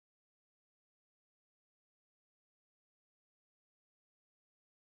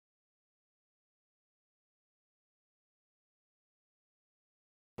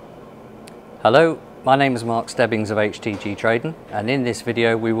Hello, my name is Mark Stebbings of HTG Trading, and in this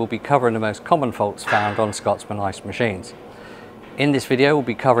video we will be covering the most common faults found on Scotsman Ice machines. In this video we'll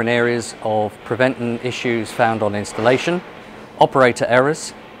be covering areas of preventing issues found on installation, operator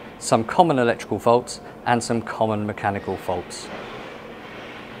errors, some common electrical faults and some common mechanical faults.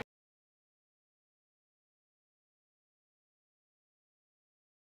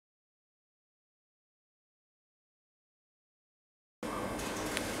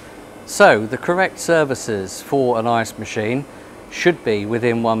 So the correct services for an ice machine should be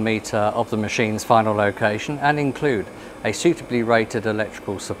within 1 metre of the machine's final location and include a suitably rated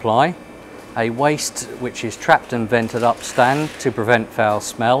electrical supply, a waste which is trapped and vented up stand to prevent foul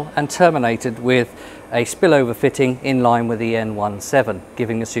smell and terminated with a spillover fitting in line with the N17,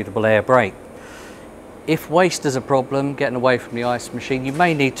 giving a suitable air brake. If waste is a problem getting away from the ice machine, you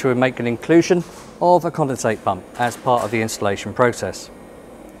may need to make an inclusion of a condensate pump as part of the installation process.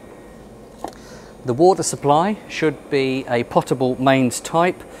 The water supply should be a potable mains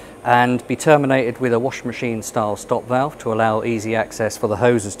type and be terminated with a washing machine style stop valve to allow easy access for the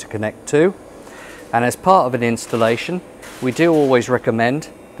hoses to connect to. And as part of an installation, we do always recommend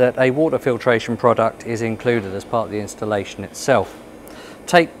that a water filtration product is included as part of the installation itself.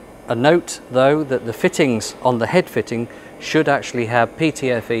 Take a note though that the fittings on the head fitting should actually have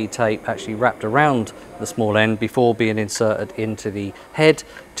PTFE tape actually wrapped around the small end before being inserted into the head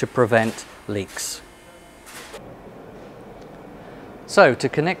to prevent leaks. So to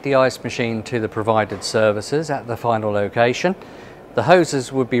connect the ice machine to the provided services at the final location, the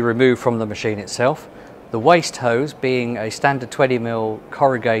hoses would be removed from the machine itself, the waste hose being a standard 20mm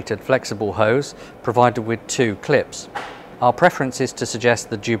corrugated flexible hose provided with 2 clips. Our preference is to suggest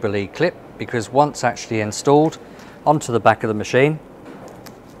the Jubilee clip because once actually installed onto the back of the machine,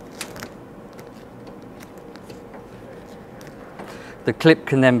 the clip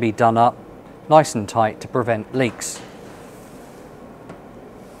can then be done up nice and tight to prevent leaks.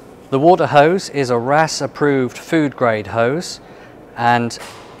 The water hose is a RAS approved food grade hose, and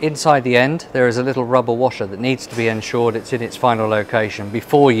inside the end there is a little rubber washer that needs to be ensured it's in its final location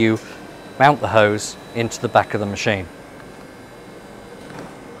before you mount the hose into the back of the machine.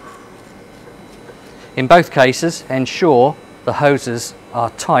 In both cases, ensure the hoses are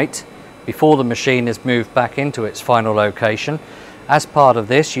tight before the machine is moved back into its final location. As part of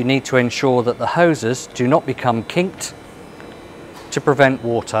this, you need to ensure that the hoses do not become kinked to prevent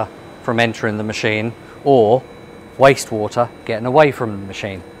water from entering the machine or wastewater getting away from the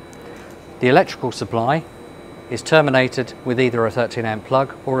machine. The electrical supply is terminated with either a 13-amp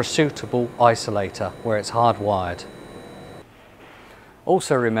plug or a suitable isolator where it's hardwired.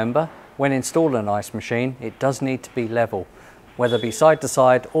 Also remember, when installing an ice machine, it does need to be level. Whether it be side to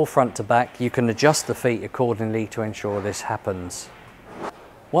side or front to back, you can adjust the feet accordingly to ensure this happens.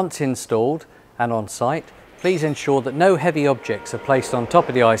 Once installed and on site, please ensure that no heavy objects are placed on top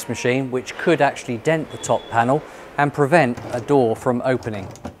of the ice machine which could actually dent the top panel and prevent a door from opening.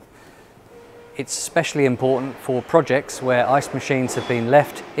 It's especially important for projects where ice machines have been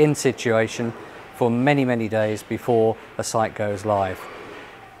left in situation for many days before a site goes live.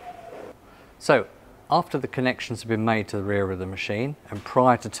 So, after the connections have been made to the rear of the machine and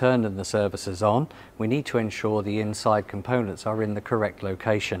prior to turning the services on, we need to ensure the inside components are in the correct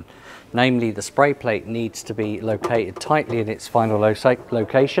location. Namely, the spray plate needs to be located tightly in its final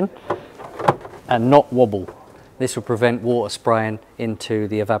location and not wobble. This will prevent water spraying into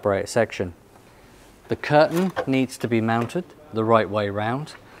the evaporator section. The curtain needs to be mounted the right way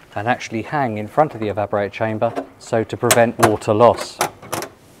round and actually hang in front of the evaporator chamber so to prevent water loss.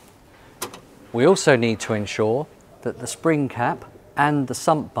 We also need to ensure that the spring cap and the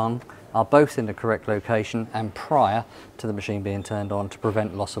sump bung are both in the correct location and prior to the machine being turned on to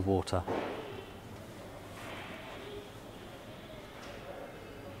prevent loss of water.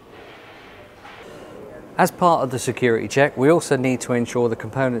 As part of the security check, we also need to ensure the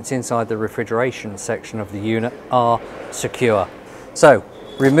components inside the refrigeration section of the unit are secure. So,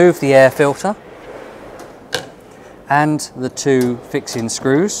 remove the air filter and the 2 fixing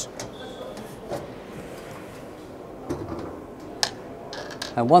screws.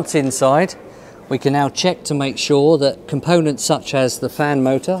 And once inside, we can now check to make sure that components such as the fan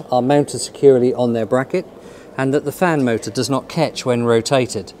motor are mounted securely on their bracket and that the fan motor does not catch when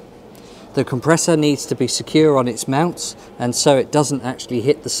rotated. The compressor needs to be secure on its mounts and so it doesn't actually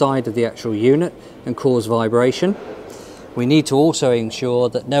hit the side of the actual unit and cause vibration. We need to also ensure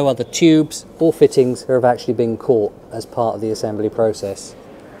that no other tubes or fittings have actually been caught as part of the assembly process.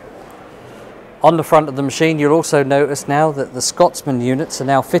 On the front of the machine, you'll also notice now that the Scotsman units are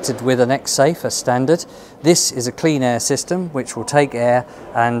now fitted with an X-Safe as standard. This is a clean air system which will take air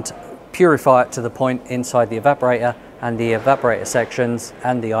and purify it to the point inside the evaporator and the evaporator sections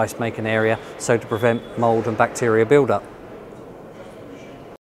and the ice making area, so to prevent mould and bacteria buildup.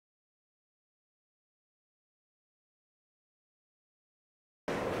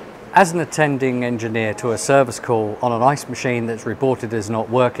 As an attending engineer to a service call on an ice machine that's reported as not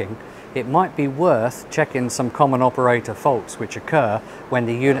working, it might be worth checking some common operator faults which occur when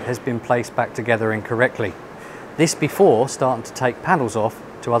the unit has been placed back together incorrectly. This before starting to take panels off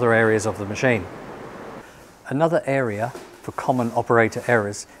to other areas of the machine. Another area for common operator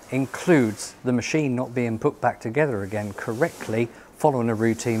errors includes the machine not being put back together again correctly following a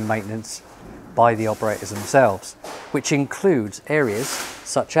routine maintenance by the operators themselves, which includes areas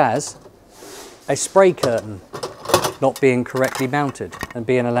such as a spray curtain not being correctly mounted and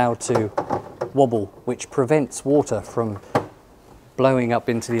being allowed to wobble, which prevents water from blowing up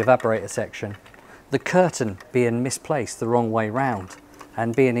into the evaporator section. The curtain being misplaced the wrong way round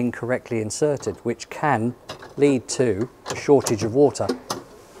and being incorrectly inserted, which can lead to a shortage of water.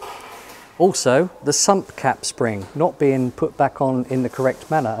 Also, the sump cap spring not being put back on in the correct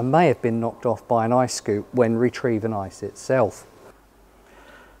manner and may have been knocked off by an ice scoop when retrieving ice itself.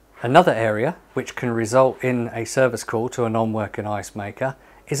 Another area which can result in a service call to a non-working ice maker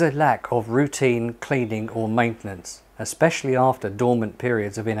is a lack of routine cleaning or maintenance, especially after dormant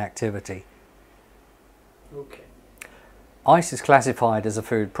periods of inactivity. Okay. Ice is classified as a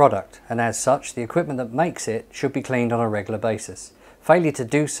food product, and as such the equipment that makes it should be cleaned on a regular basis. Failure to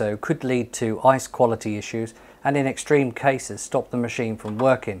do so could lead to ice quality issues and in extreme cases stop the machine from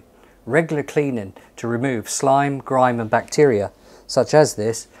working. Regular cleaning to remove slime, grime and bacteria such as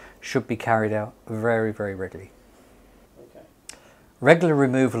this should be carried out very regularly. Okay. Regular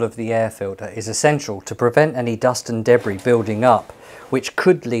removal of the air filter is essential to prevent any dust and debris building up, which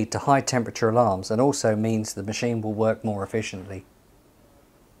could lead to high temperature alarms and also means the machine will work more efficiently.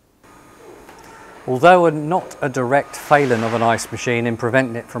 Although not a direct failing of an ice machine in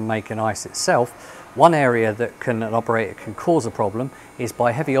preventing it from making ice itself, one area that an operator can cause a problem is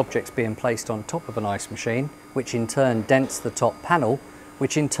by heavy objects being placed on top of an ice machine, which in turn dents the top panel,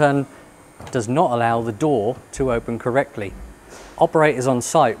 which in turn does not allow the door to open correctly. Operators on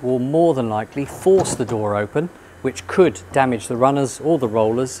site will more than likely force the door open, which could damage the runners or the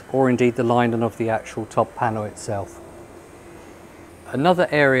rollers or indeed the lining of the actual top panel itself. Another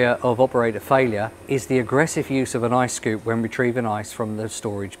area of operator failure is the aggressive use of an ice scoop when retrieving ice from the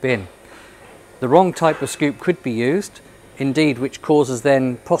storage bin. The wrong type of scoop could be used, indeed which causes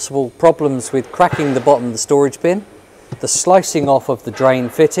then possible problems with cracking the bottom of the storage bin, the slicing off of the drain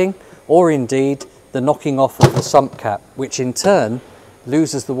fitting, or indeed the knocking off of the sump cap, which in turn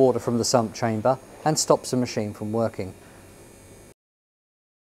loses the water from the sump chamber and stops the machine from working.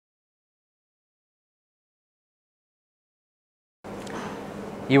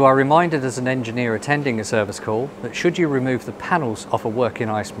 You are reminded as an engineer attending a service call that should you remove the panels off a working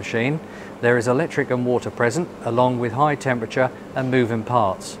ice machine, there is electric and water present along with high temperature and moving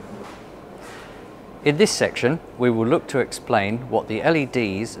parts. In this section we will look to explain what the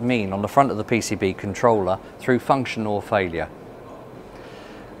LEDs mean on the front of the PCB controller through function or failure.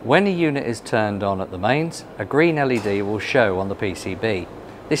 When a unit is turned on at the mains, a green LED will show on the PCB.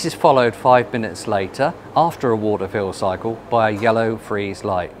 This is followed 5 minutes later, after a water fill cycle, by a yellow freeze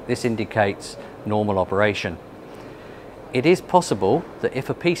light. This indicates normal operation. It is possible that if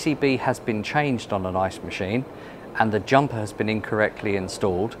a PCB has been changed on an ice machine and the jumper has been incorrectly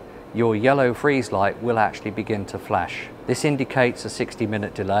installed, your yellow freeze light will actually begin to flash. This indicates a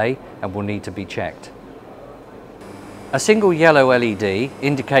 60-minute delay and will need to be checked. A single yellow LED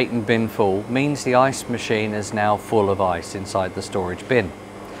indicating bin full means the ice machine is now full of ice inside the storage bin.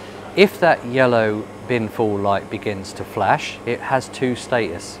 If that yellow bin full light begins to flash, it has two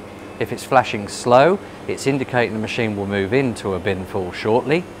status. If it's flashing slow, it's indicating the machine will move into a bin full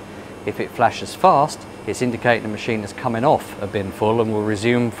shortly. If it flashes fast, it's indicating the machine is coming off a bin full and will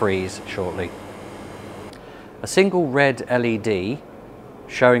resume freeze shortly. A single red LED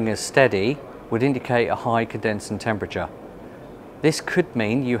showing as steady would indicate a high condensing temperature. This could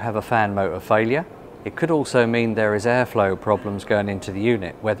mean you have a fan motor failure. It could also mean there is airflow problems going into the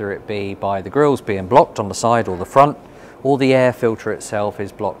unit, whether it be by the grills being blocked on the side or the front, or the air filter itself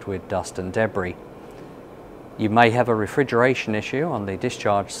is blocked with dust and debris. You may have a refrigeration issue on the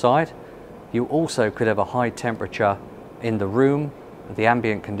discharge side. You also could have a high temperature in the room, the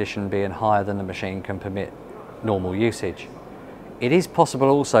ambient condition being higher than the machine can permit normal usage. It is possible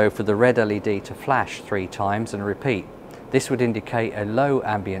also for the red LED to flash 3 times and repeat. This would indicate a low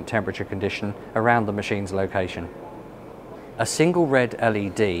ambient temperature condition around the machine's location. A single red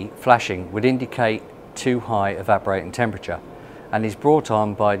LED flashing would indicate too high evaporating temperature. and is brought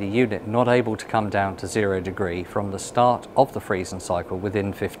on by the unit not able to come down to 0 degree from the start of the freezing cycle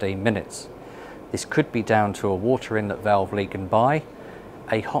within 15 minutes. This could be down to a water inlet valve leaking by,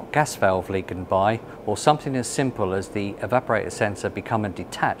 a hot gas valve leaking by, or something as simple as the evaporator sensor becoming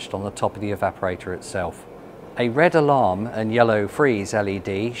detached on the top of the evaporator itself. A red alarm and yellow freeze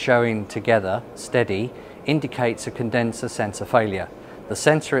LED showing together steady indicates a condenser sensor failure. The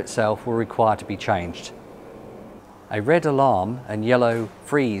sensor itself will require to be changed. A red alarm and yellow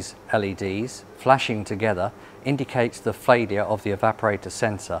freeze LEDs flashing together indicates the failure of the evaporator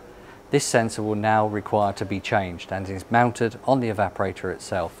sensor. This sensor will now require to be changed and is mounted on the evaporator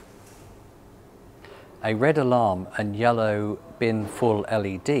itself. A red alarm and yellow bin full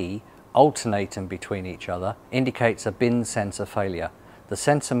LED alternating between each other indicates a bin sensor failure. The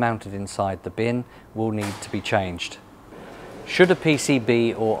sensor mounted inside the bin will need to be changed. Should a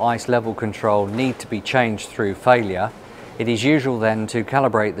PCB or ice level control need to be changed through failure, it is usual then to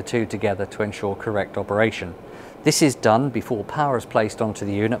calibrate the two together to ensure correct operation. This is done before power is placed onto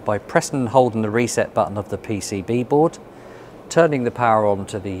the unit by pressing and holding the reset button of the PCB board, turning the power on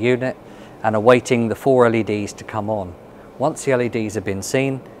to the unit and awaiting the 4 LEDs to come on. Once the LEDs have been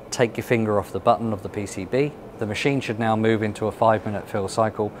seen, take your finger off the button of the PCB. The machine should now move into a 5-minute fill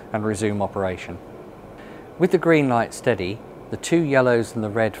cycle and resume operation. With the green light steady, the 2 yellows and the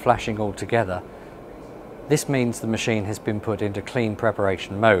red flashing all together, this means the machine has been put into clean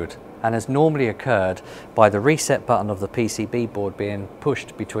preparation mode and has normally occurred by the reset button of the PCB board being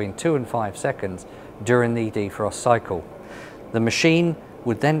pushed between 2 and 5 seconds during the defrost cycle. The machine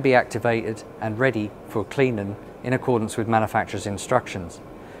would then be activated and ready for cleaning in accordance with manufacturer's instructions.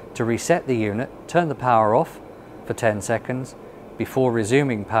 To reset the unit, turn the power off for 10 seconds before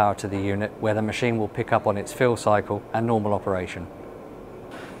resuming power to the unit, where the machine will pick up on its fill cycle and normal operation.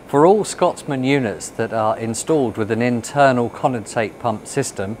 For all Scotsman units that are installed with an internal condensate pump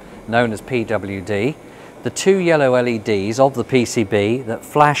system known as PWD, the 2 yellow LEDs of the PCB that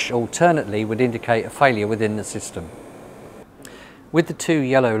flash alternately would indicate a failure within the system. With the 2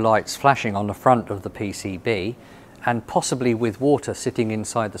 yellow lights flashing on the front of the PCB and possibly with water sitting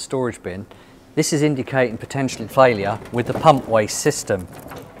inside the storage bin, this is indicating potential failure with the pump waste system.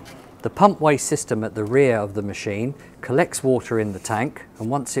 The pump waste system at the rear of the machine collects water in the tank, and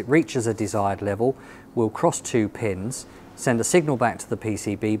once it reaches a desired level will cross 2 pins, send a signal back to the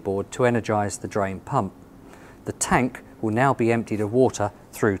PCB board to energise the drain pump. The tank will now be emptied of water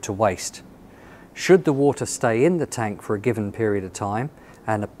through to waste. Should the water stay in the tank for a given period of time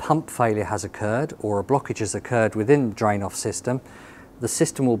and a pump failure has occurred or a blockage has occurred within the drain-off system, the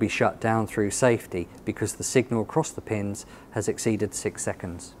system will be shut down through safety because the signal across the pins has exceeded 6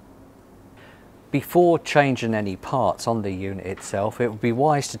 seconds. Before changing any parts on the unit itself, it would be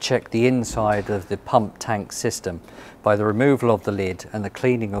wise to check the inside of the pump tank system by the removal of the lid and the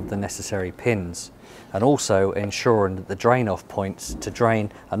cleaning of the necessary pins, and also ensuring that the drain-off points to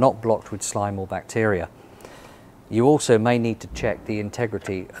drain are not blocked with slime or bacteria. You also may need to check the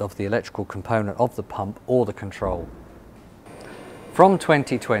integrity of the electrical component of the pump or the control. From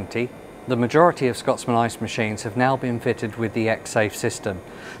 2020, the majority of Scotsman Ice machines have now been fitted with the X-Safe system.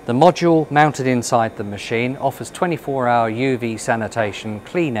 The module mounted inside the machine offers 24-hour UV sanitation,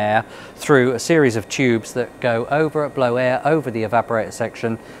 clean air through a series of tubes that blow air over the evaporator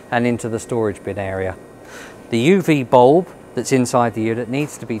section and into the storage bin area. The UV bulb that's inside the unit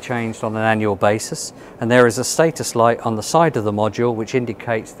needs to be changed on an annual basis, and there is a status light on the side of the module which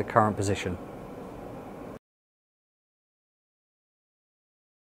indicates the current position.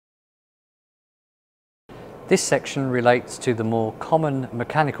 This section relates to the more common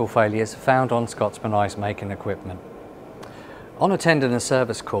mechanical failures found on Scotsman ice making equipment. On attending a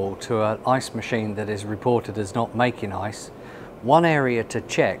service call to an ice machine that is reported as not making ice, one area to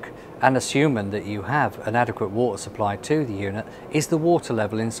check, and assuming that you have an adequate water supply to the unit, is the water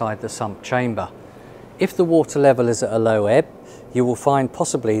level inside the sump chamber. If the water level is at a low ebb, you will find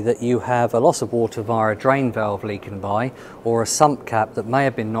possibly that you have a loss of water via a drain valve leaking by, or a sump cap that may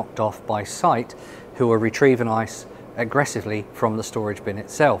have been knocked off by site who are retrieving ice aggressively from the storage bin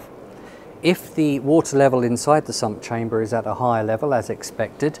itself. If the water level inside the sump chamber is at a higher level as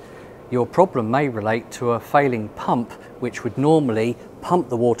expected, your problem may relate to a failing pump which would normally pump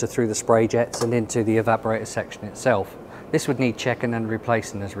the water through the spray jets and into the evaporator section itself. This would need checking and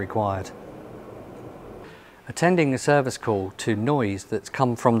replacing as required. Attending a service call to noise that's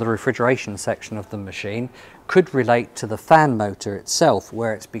come from the refrigeration section of the machine could relate to the fan motor itself,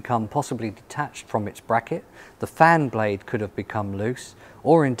 where it's become possibly detached from its bracket. The fan blade could have become loose,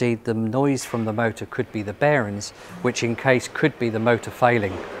 or indeed the noise from the motor could be the bearings, which in case could be the motor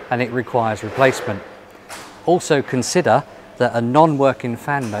failing and it requires replacement. Also consider that a non-working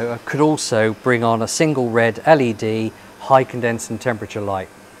fan motor could also bring on a single red LED high condensing temperature light,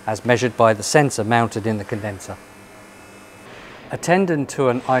 as measured by the sensor mounted in the condenser. Attending to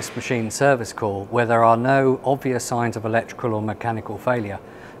an ice machine service call where there are no obvious signs of electrical or mechanical failure,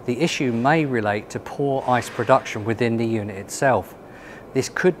 the issue may relate to poor ice production within the unit itself. This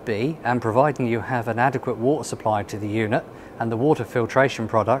could be, and providing you have an adequate water supply to the unit and the water filtration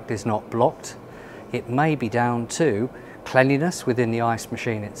product is not blocked, it may be down to cleanliness within the ice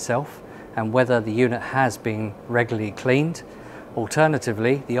machine itself and whether the unit has been regularly cleaned.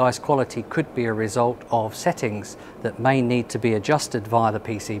 Alternatively, the ice quality could be a result of settings that may need to be adjusted via the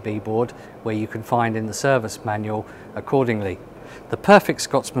PCB board, where you can find in the service manual accordingly. The perfect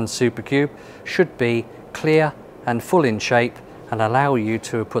Scotsman Supercube should be clear and full in shape and allow you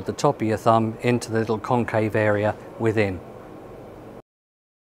to put the top of your thumb into the little concave area within.